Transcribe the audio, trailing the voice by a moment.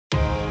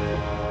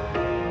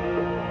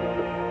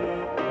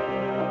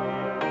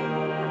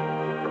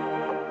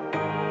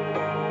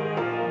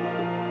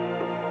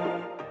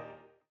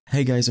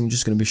Hey guys, I'm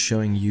just going to be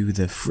showing you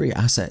the free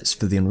assets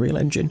for the Unreal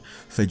Engine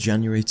for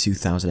January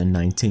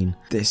 2019.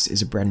 This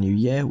is a brand new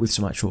year with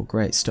some actual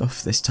great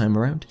stuff this time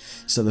around.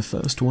 So the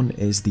first one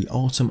is the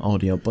Autumn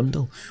Audio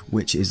Bundle,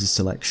 which is a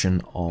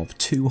selection of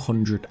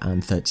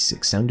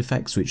 236 sound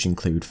effects, which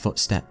include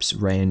footsteps,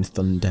 rain,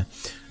 thunder,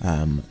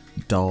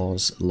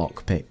 doors,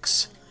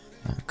 lockpicks,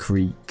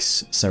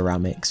 creaks,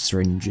 ceramics,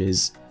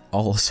 syringes,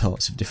 all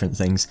sorts of different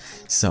things,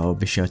 so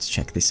be sure to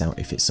check this out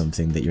if it's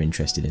something that you're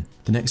interested in.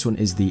 The next one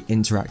is the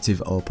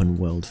interactive open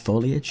world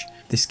Foliage.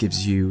 This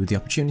gives you the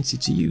opportunity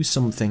to use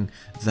something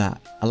that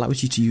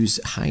allows you to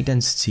use high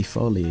density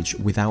foliage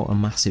without a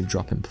massive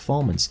drop in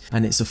performance,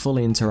 and it's a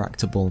fully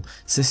interactable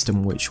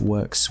system which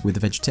works with the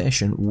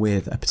vegetation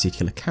with a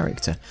particular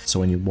character. So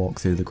when you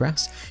walk through the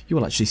grass, you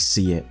will actually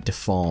see it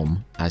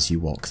deform as you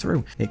walk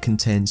through. It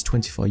contains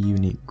 24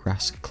 unique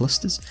grass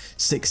clusters,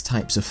 6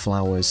 types of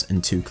flowers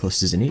and 2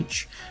 clusters in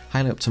each,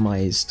 highly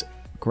optimized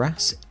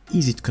grass,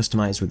 easy to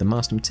customize with the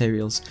master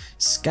materials,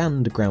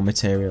 scanned ground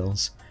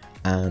materials,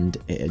 and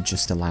it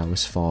just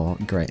allows for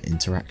great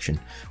interaction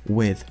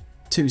with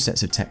 2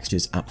 sets of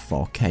textures at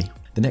 4K.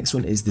 The next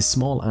one is the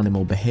small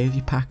animal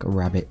behavior pack, a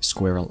rabbit,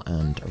 squirrel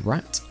and a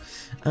rat,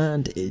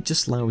 and it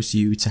just allows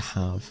you to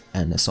have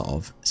a sort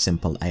of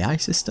simple AI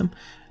system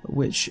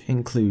which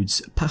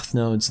includes path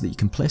nodes that you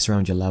can place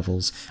around your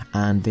levels,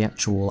 and the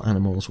actual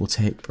animals will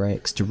take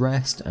breaks to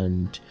rest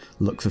and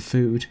look for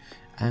food,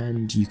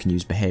 and you can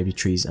use behavior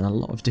trees and a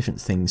lot of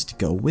different things to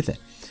go with it.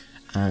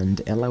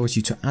 And it allows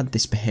you to add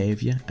this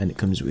behavior, and it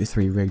comes with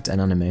 3 rigged and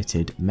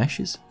animated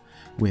meshes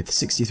with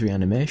 63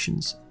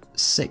 animations,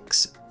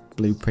 6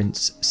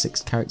 blueprints,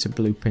 6 character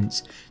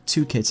blueprints,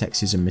 2K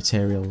textures and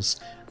materials,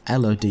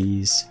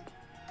 LODs,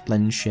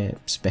 blend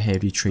shapes,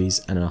 behavior trees,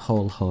 and a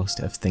whole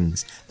host of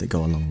things that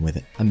go along with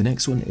it. And the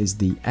next one is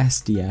the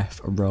SDF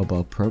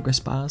Robo Progress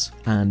Bars,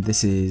 and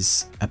this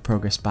is a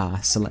progress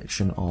bar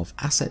selection of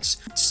assets,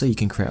 so you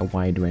can create a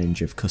wide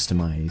range of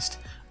customized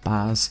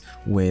bars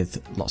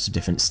with lots of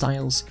different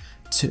styles.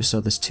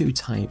 So there's 2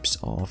 types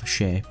of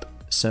shape: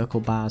 circle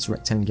bars,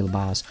 rectangular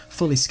bars,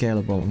 fully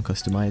scalable and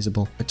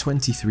customizable,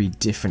 23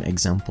 different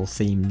example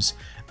themes,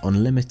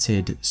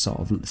 unlimited sort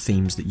of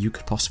themes that you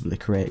could possibly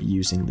create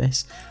using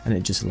this, and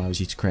it just allows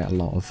you to create a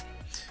lot of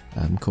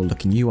cool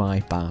looking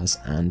UI, bars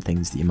and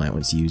things that you might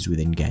want to use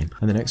within game.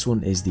 And the next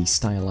one is the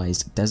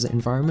stylized desert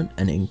environment,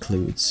 and it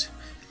includes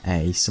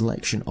a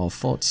selection of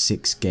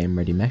 46 game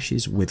ready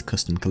meshes with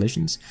custom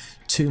collisions,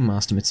 2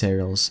 master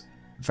materials,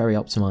 very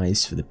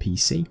optimized for the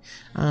PC,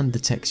 and the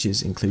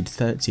textures include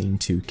 13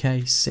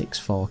 2K, 6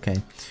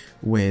 4K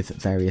with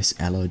various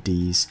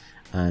LODs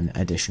and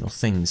additional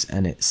things,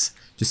 and it's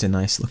just a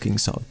nice looking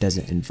sort of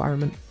desert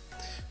environment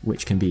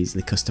which can be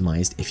easily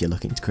customized if you're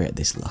looking to create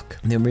this look.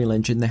 In the Unreal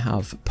Engine, they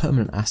have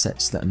permanent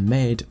assets that are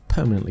made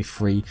permanently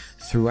free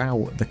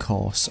throughout the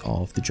course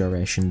of the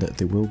duration that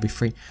they will be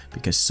free,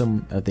 because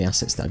some of the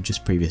assets that I've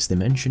just previously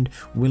mentioned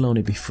will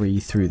only be free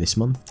through this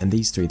month, and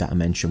these 3 that I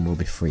mentioned will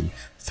be free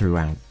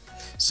throughout.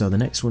 So the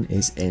next one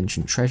is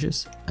Ancient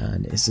Treasures,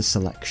 and it's a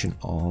selection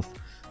of,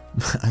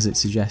 as it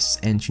suggests,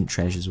 ancient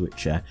treasures,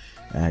 which are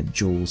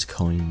jewels,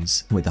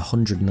 coins, with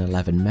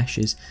 111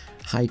 meshes,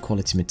 high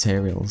quality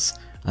materials,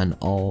 and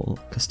all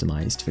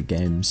customized for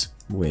games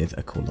with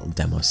a cool little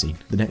demo scene.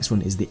 The next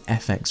one is the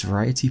FX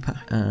Variety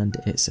Pack, and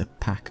it's a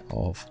pack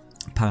of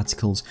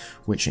particles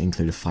which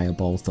include a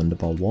fireball,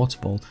 thunderball,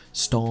 waterball,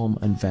 storm,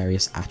 and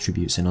various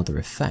attributes and other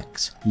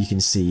effects. You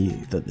can see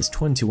that there's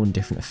 21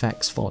 different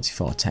effects,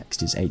 44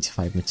 textures,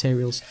 85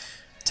 materials,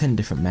 10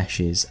 different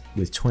meshes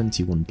with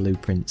 21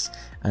 blueprints,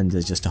 and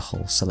there's just a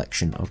whole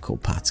selection of cool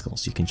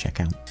particles you can check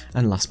out.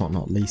 And last but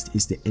not least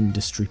is the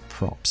Industry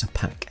Props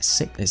Pack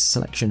 6. It's a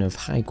selection of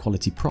high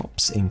quality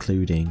props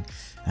including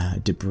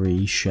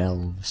debris,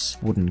 shelves,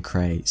 wooden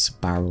crates,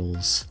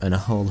 barrels, and a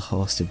whole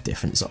host of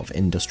different sort of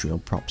industrial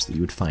props that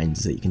you would find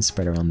that you can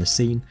spread around the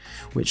scene,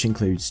 which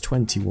includes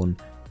 21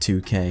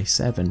 2K,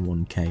 7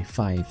 1K,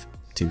 5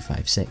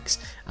 256,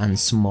 and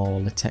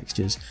smaller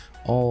textures,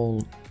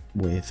 all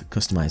with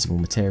customizable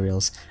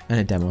materials and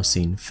a demo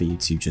scene for you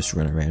to just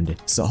run around in.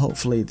 So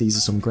hopefully these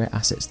are some great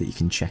assets that you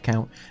can check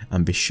out,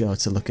 and be sure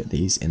to look at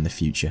these in the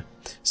future.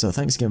 So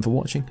thanks again for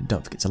watching,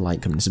 don't forget to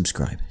like, comment and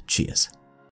subscribe. Cheers.